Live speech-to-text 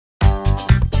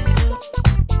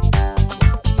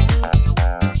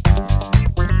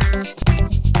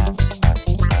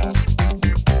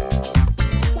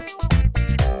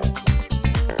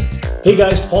Hey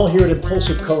guys, Paul here at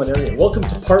Impulsive Culinary, and welcome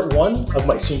to part 1 of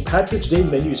my St. Patrick's Day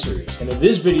menu series. And in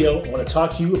this video, I want to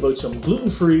talk to you about some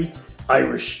gluten-free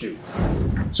Irish stew.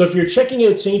 So if you're checking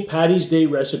out St. Paddy's Day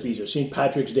recipes or St.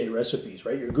 Patrick's Day recipes,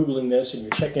 right? You're Googling this and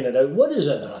you're checking it out. What is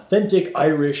an authentic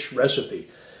Irish recipe?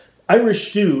 Irish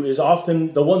stew is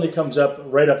often the one that comes up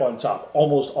right up on top,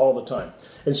 almost all the time.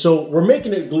 And so we're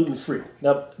making it gluten-free.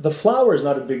 Now, the flour is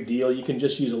not a big deal. You can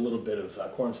just use a little bit of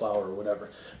corn flour or whatever.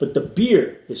 But the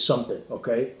beer is something,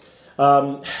 okay?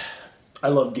 I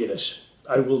love Guinness.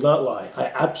 I will not lie. I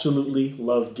absolutely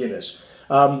love Guinness.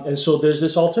 And so there's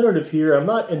this alternative here. I'm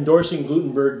not endorsing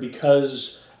Glutenberg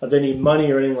because of any money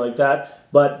or anything like that,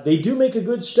 but they do make a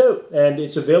good stout, and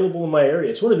it's available in my area.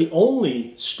 It's one of the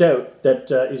only stout that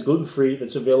is gluten-free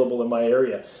that's available in my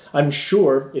area. I'm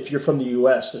sure if you're from the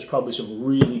US, there's probably some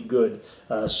really good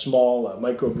small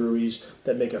microbreweries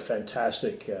that make a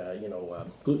fantastic,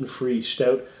 gluten-free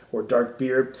stout or dark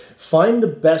beer. Find the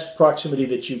best proximity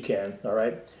that you can, all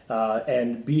right?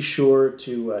 And be sure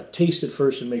to taste it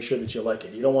first and make sure that you like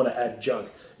it. You don't want to add junk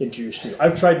into your stew.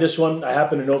 I've tried this one. I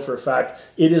happen to know for a fact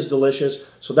it is delicious.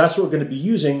 So that's what we're going to be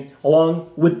using along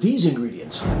with these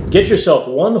ingredients. Get yourself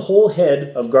 1 whole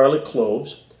head of garlic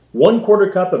cloves,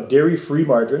 1/4 cup of dairy-free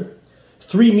margarine,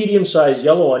 3 medium-sized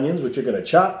yellow onions, which you're going to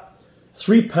chop,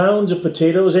 3 pounds of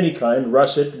potatoes, any kind,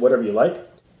 russet, whatever you like,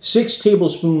 6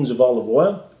 tablespoons of olive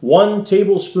oil, 1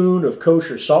 tablespoon of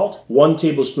kosher salt, 1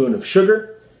 tablespoon of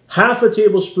sugar, half a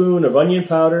tablespoon of onion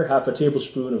powder, half a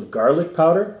tablespoon of garlic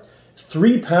powder,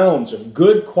 3 pounds of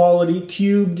good quality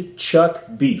cubed chuck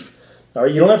beef. All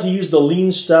right, you don't have to use the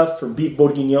lean stuff for beef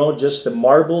bourguignon, just the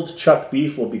marbled chuck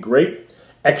beef will be great,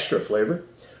 extra flavor.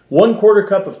 1/4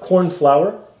 cup of corn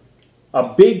flour, a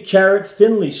big carrot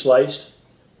thinly sliced,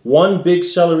 1 big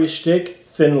celery stick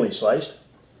thinly sliced,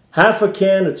 half a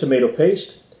can of tomato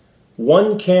paste,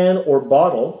 1 can or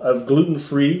bottle of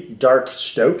gluten-free dark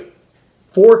stout,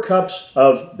 4 cups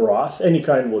of broth, any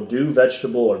kind will do,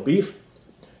 vegetable or beef,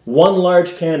 1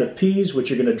 large can of peas, which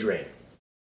you're going to drain.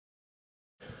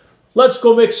 Let's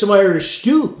go make some Irish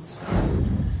stew.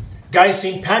 Guys,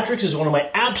 St. Patrick's is one of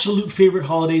my absolute favorite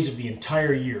holidays of the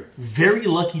entire year. Very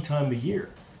lucky time of year.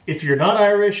 If you're not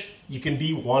Irish, you can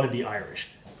want to be Irish.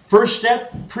 First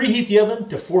step, preheat the oven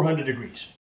to 400 degrees.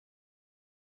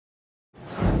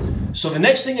 So the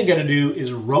next thing I got to do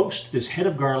is roast this head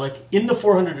of garlic in the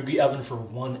 400-degree oven for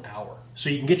 1 hour. So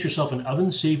you can get yourself an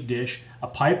oven-safe dish. A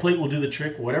pie plate will do the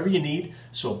trick, whatever you need.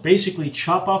 So basically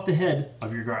chop off the head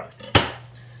of your garlic.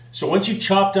 So once you've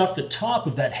chopped off the top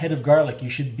of that head of garlic, you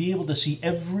should be able to see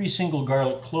every single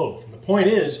garlic clove. And the point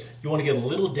is, you want to get a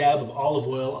little dab of olive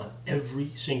oil on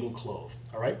every single clove.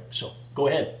 All right, so go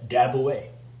ahead, dab away.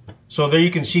 So there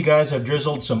you can see, guys, I've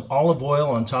drizzled some olive oil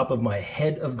on top of my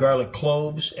head of garlic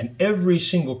cloves, and every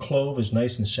single clove is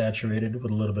nice and saturated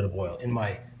with a little bit of oil in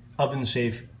my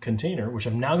oven-safe container, which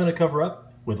I'm now going to cover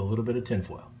up with a little bit of tin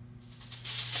foil.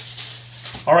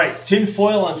 All right, tin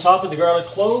foil on top of the garlic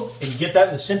clove, and get that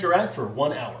in the center rack for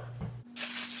 1 hour.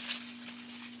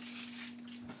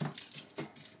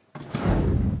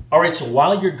 All right, so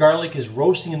while your garlic is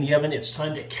roasting in the oven, it's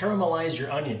time to caramelize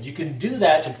your onions. You can do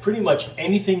that in pretty much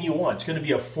anything you want. It's going to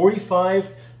be a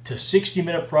 45 to 60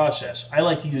 minute process. I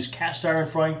like to use cast iron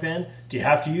frying pan. Do you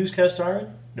have to use cast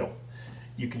iron? No.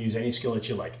 You can use any skillet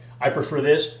you like. I prefer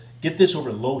this. Get this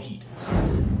over low heat.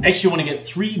 Next, you want to get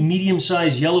 3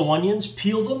 medium-sized yellow onions,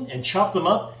 peel them, and chop them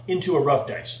up into a rough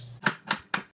dice.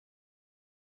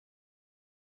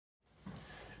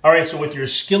 All right, so with your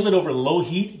skillet over low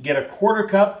heat, get a 1/4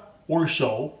 cup or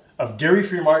so of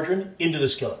dairy-free margarine into the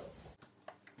skillet.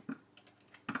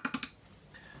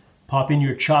 Pop in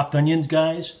your chopped onions,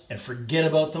 guys, and forget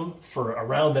about them for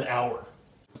around an hour.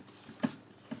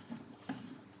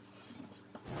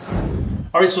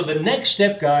 All right, so the next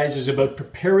step, guys, is about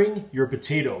preparing your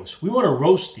potatoes. We want to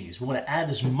roast these. We want to add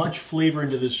as much flavor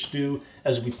into this stew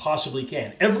as we possibly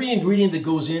can. Every ingredient that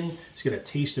goes in is going to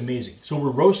taste amazing. So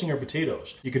we're roasting our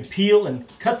potatoes. You can peel and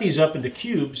cut these up into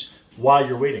cubes while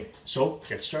you're waiting. So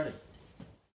get started.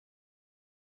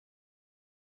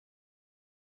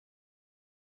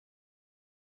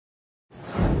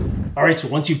 All right, so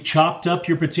once you've chopped up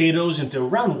your potatoes into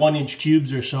around 1-inch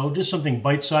cubes or so, just something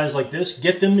bite-sized like this,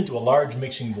 get them into a large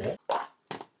mixing bowl.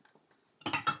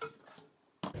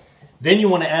 Then you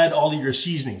want to add all of your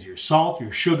seasonings, your salt,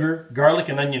 your sugar, garlic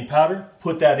and onion powder.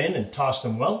 Put that in and toss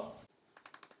them well.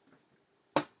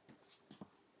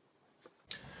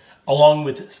 Along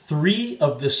with 3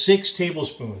 of the 6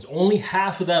 tablespoons, only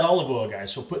half of that olive oil,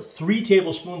 guys. So put 3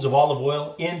 tablespoons of olive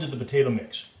oil into the potato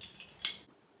mix.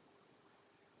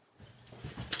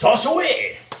 Toss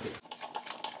away!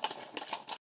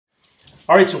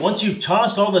 All right, so once you've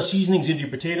tossed all the seasonings into your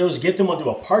potatoes, get them onto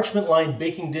a parchment-lined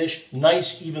baking dish,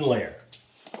 nice even layer.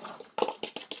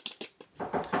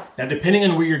 Now, depending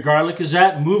on where your garlic is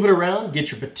at, move it around,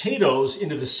 get your potatoes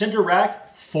into the center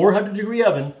rack, 400-degree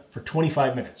oven for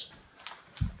 25 minutes.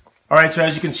 All right, so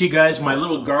as you can see, guys, my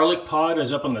little garlic pod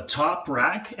is up on the top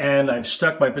rack, and I've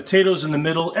stuck my potatoes in the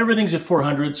middle. Everything's at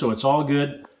 400, so it's all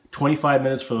good. 25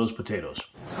 minutes for those potatoes.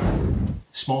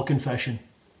 Small confession,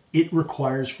 it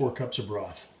requires 4 cups of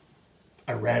broth.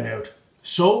 I ran out.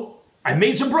 So I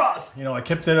made some broth. You know, I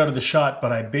kept that out of the shot,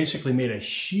 but I basically made a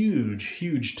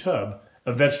huge tub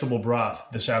of vegetable broth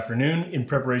this afternoon in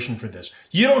preparation for this.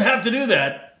 You don't have to do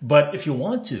that, but if you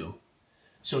want to.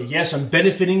 So yes, I'm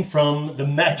benefiting from the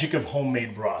magic of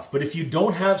homemade broth, but if you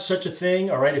don't have such a thing,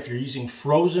 all right, if you're using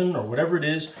frozen or whatever it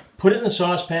is, put it in a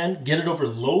saucepan, get it over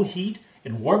low heat,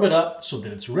 and warm it up so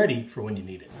that it's ready for when you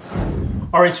need it.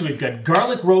 All right, so we've got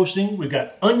garlic roasting, we've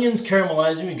got onions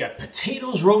caramelizing, we've got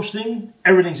potatoes roasting,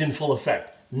 everything's in full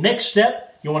effect. Next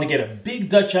step, you want to get a big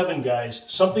Dutch oven, guys,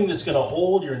 something that's going to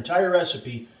hold your entire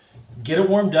recipe. Get it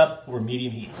warmed up over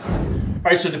medium heat.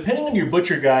 All right, so depending on your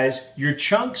butcher, guys, your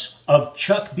chunks of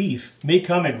chuck beef may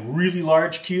come in really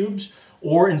large cubes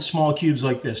or in small cubes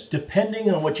like this.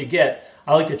 Depending on what you get,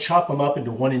 I like to chop them up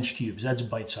into 1-inch cubes. That's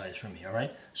bite size for me, all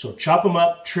right? So chop them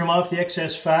up, trim off the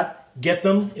excess fat, get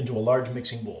them into a large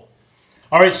mixing bowl.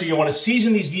 All right, so you want to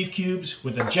season these beef cubes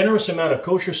with a generous amount of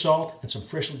kosher salt and some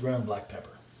freshly ground black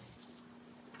pepper.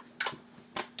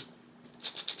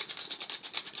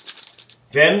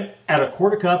 Then add a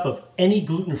 1/4 cup of any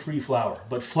gluten-free flour,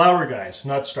 but flour, guys,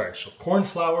 not starch. So corn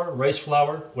flour, rice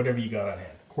flour, whatever you got on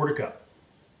hand, 1/4 cup.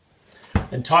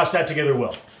 And toss that together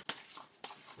well.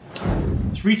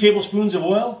 3 tablespoons of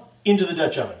oil into the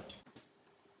Dutch oven.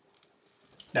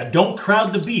 Now don't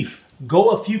crowd the beef. Go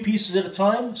a few pieces at a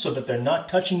time so that they're not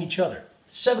touching each other.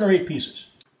 7 or 8 pieces.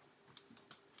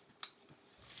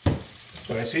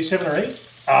 Did I say 7 or 8?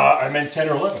 I meant 10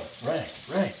 or 11.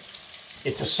 Right.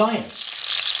 It's a science.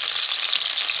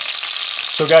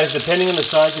 So guys, depending on the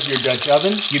size of your Dutch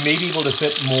oven, you may be able to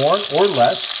fit more or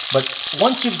less, but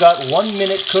once you've got 1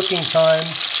 minute cooking time,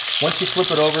 once you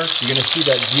flip it over, you're going to see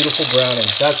that beautiful browning.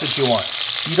 That's what you want.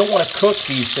 You don't want to cook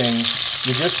these things,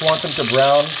 you just want them to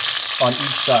brown on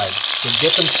each side. So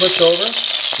get them flipped over,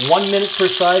 1 minute per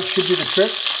side should do the trick,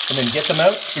 and then get them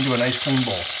out into a nice clean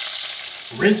bowl.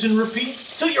 Rinse and repeat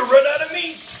till you run out of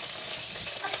meat.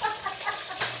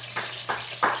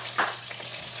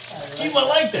 Team, I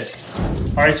liked it.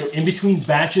 All right, so in between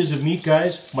batches of meat,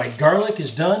 guys, my garlic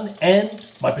is done and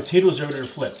my potatoes are ready to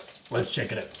flip. Let's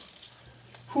check it out.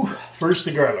 Whew. First,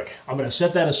 the garlic. I'm going to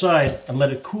set that aside and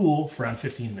let it cool for around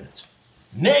 15 minutes.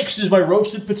 Next is my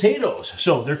roasted potatoes.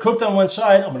 So they're cooked on one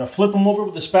side. I'm going to flip them over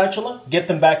with a spatula, get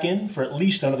them back in for at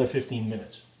least another 15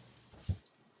 minutes.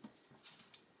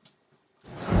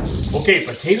 Okay,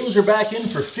 potatoes are back in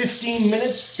for 15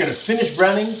 minutes. Gonna finish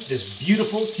browning this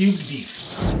beautiful cubed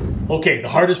beef. Okay, the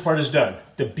hardest part is done.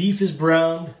 The beef is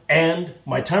browned and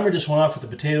my timer just went off with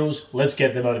the potatoes. Let's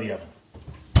get them out of the oven.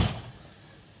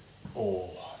 Oh,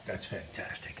 that's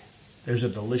fantastic. There's a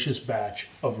delicious batch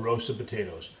of roasted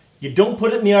potatoes. You don't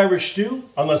put it in the Irish stew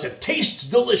unless it tastes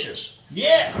delicious.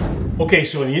 Yeah! Okay,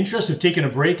 so in the interest of taking a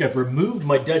break, I've removed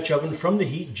my Dutch oven from the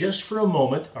heat just for a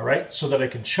moment, all right, so that I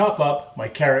can chop up my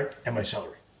carrot and my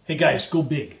celery. Hey guys, go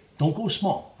big. Don't go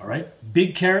small, all right?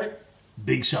 Big carrot,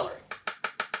 big celery.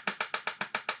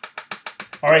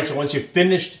 All right, so once you've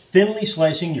finished thinly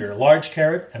slicing your large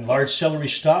carrot and large celery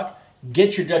stalk,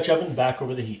 get your Dutch oven back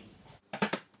over the heat.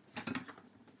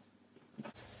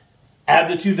 Add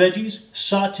the 2 veggies,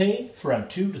 saute for around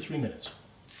 2 to 3 minutes.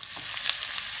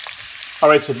 All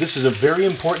right, so this is a very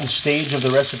important stage of the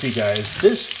recipe, guys.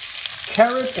 This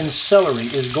carrot and celery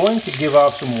is going to give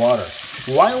off some water.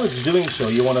 While it's doing so,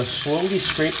 you want to slowly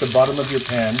scrape the bottom of your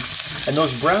pan, and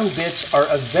those brown bits are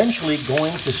eventually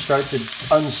going to start to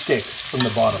unstick from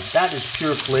the bottom. That is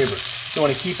pure flavor. You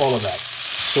want to keep all of that.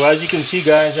 So as you can see,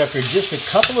 guys, after just a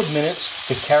couple of minutes,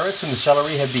 the carrots and the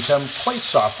celery have become quite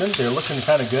softened. They're looking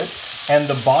kind of good. And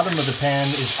the bottom of the pan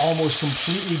is almost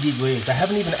completely deglazed. I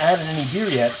haven't even added any beer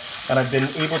yet, and I've been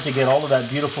able to get all of that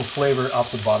beautiful flavor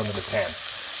off the bottom of the pan.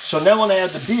 So now when I add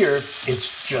the beer,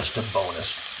 it's just a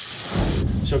bonus.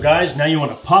 So guys, now you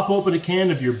want to pop open a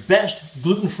can of your best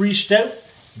gluten-free stout,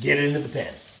 get it into the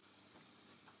pan.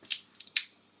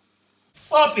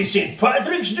 Happy St.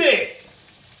 Patrick's Day!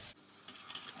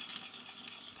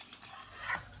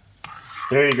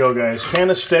 There you go, guys. Can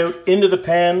of stout into the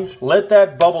pan. Let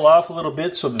that bubble off a little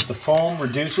bit so that the foam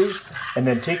reduces, and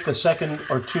then take the second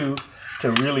or two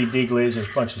to really deglaze as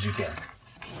much as you can.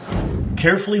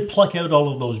 Carefully pluck out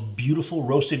all of those beautiful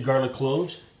roasted garlic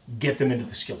cloves, get them into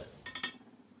the skillet.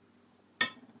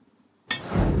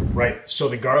 Right, so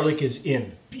the garlic is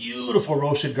in. Beautiful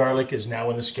roasted garlic is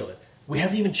now in the skillet. We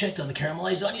haven't even checked on the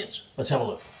caramelized onions. Let's have a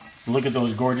look. Look at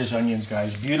those gorgeous onions,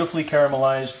 guys. Beautifully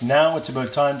caramelized. Now it's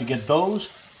about time to get those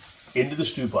into the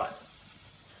stew pot.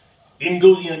 In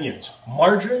go the onions,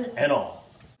 margarine and all.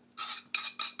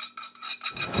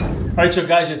 All right, so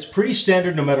guys, it's pretty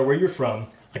standard no matter where you're from.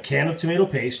 A can of tomato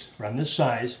paste, around this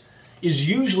size, is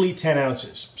usually 10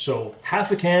 ounces. So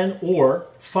half a can or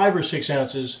 5 or 6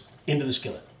 ounces into the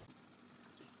skillet.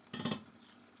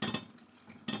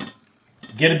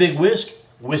 Get a big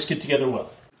whisk it together well.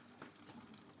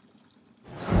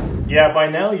 Yeah, by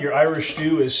now your Irish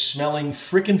stew is smelling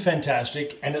frickin'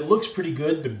 fantastic and it looks pretty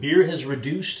good. The beer has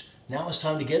reduced. Now it's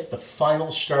time to get the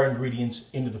final star ingredients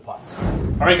into the pot.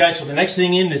 All right, guys, so the next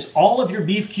thing in is all of your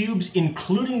beef cubes,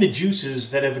 including the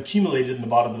juices that have accumulated in the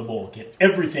bottom of the bowl. Get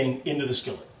everything into the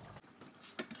skillet.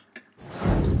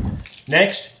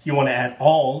 Next, you want to add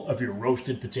all of your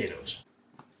roasted potatoes.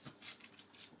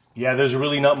 Yeah, there's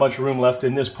really not much room left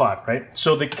in this pot, right?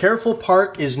 So the careful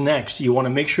part is next. You want to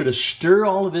make sure to stir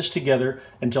all of this together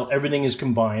until everything is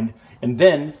combined. And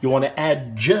then you want to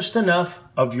add just enough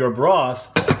of your broth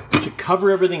to cover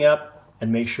everything up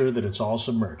and make sure that it's all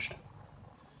submerged.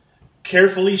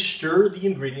 Carefully stir the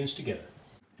ingredients together.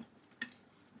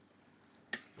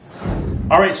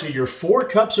 All right, so your 4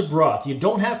 cups of broth, you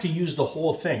don't have to use the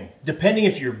whole thing. Depending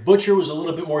if your butcher was a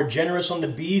little bit more generous on the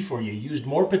beef or you used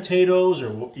more potatoes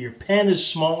or your pan is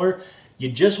smaller,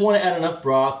 you just want to add enough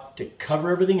broth to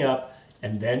cover everything up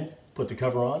and then put the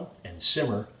cover on and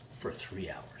simmer for 3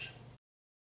 hours.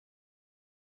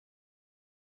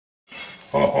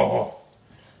 Oh,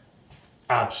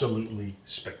 absolutely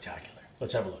spectacular.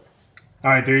 Let's have a look. All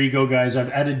right, there you go, guys. I've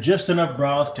added just enough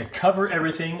broth to cover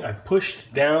everything. I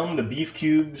pushed down the beef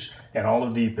cubes and all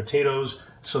of the potatoes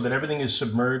so that everything is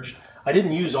submerged. I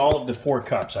didn't use all of the 4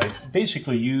 cups. I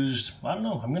basically used, I don't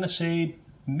know, I'm gonna say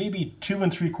maybe 2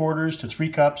 3/4 to 3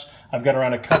 cups. I've got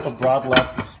around a cup of broth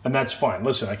left, and that's fine.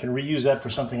 Listen, I can reuse that for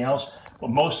something else, but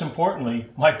most importantly,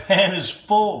 my pan is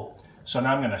full. So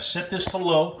now I'm gonna set this to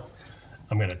low.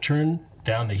 I'm gonna turn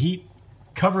down the heat,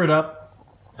 cover it up,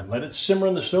 and let it simmer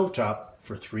on the stovetop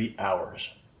for 3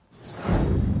 hours.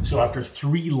 So after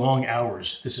 3 long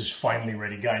hours, this is finally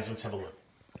ready. Guys, let's have a look.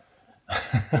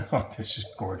 Oh, this is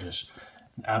gorgeous.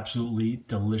 An absolutely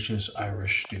delicious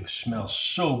Irish stew. Smells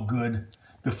so good.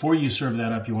 Before you serve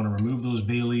that up, you want to remove those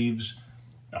bay leaves.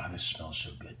 Ah, this smells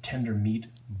so good. Tender meat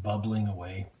bubbling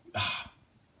away. Ah,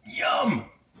 yum!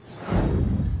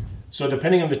 So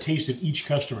depending on the taste of each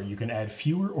customer, you can add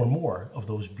fewer or more of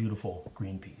those beautiful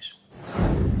green peas.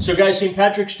 So guys, St.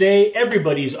 Patrick's Day,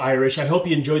 everybody's Irish. I hope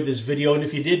you enjoyed this video, and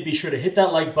if you did, be sure to hit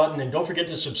that like button and don't forget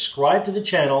to subscribe to the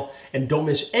channel and don't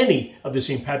miss any of the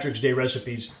St. Patrick's Day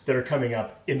recipes that are coming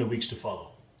up in the weeks to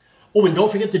follow. Oh, and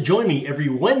don't forget to join me every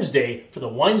Wednesday for the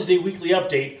Wednesday Weekly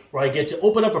Update, where I get to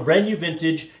open up a brand new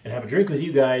vintage and have a drink with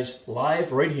you guys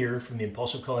live right here from the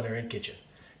Impulsive Culinary Kitchen.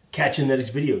 Catch you in the next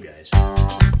video, guys.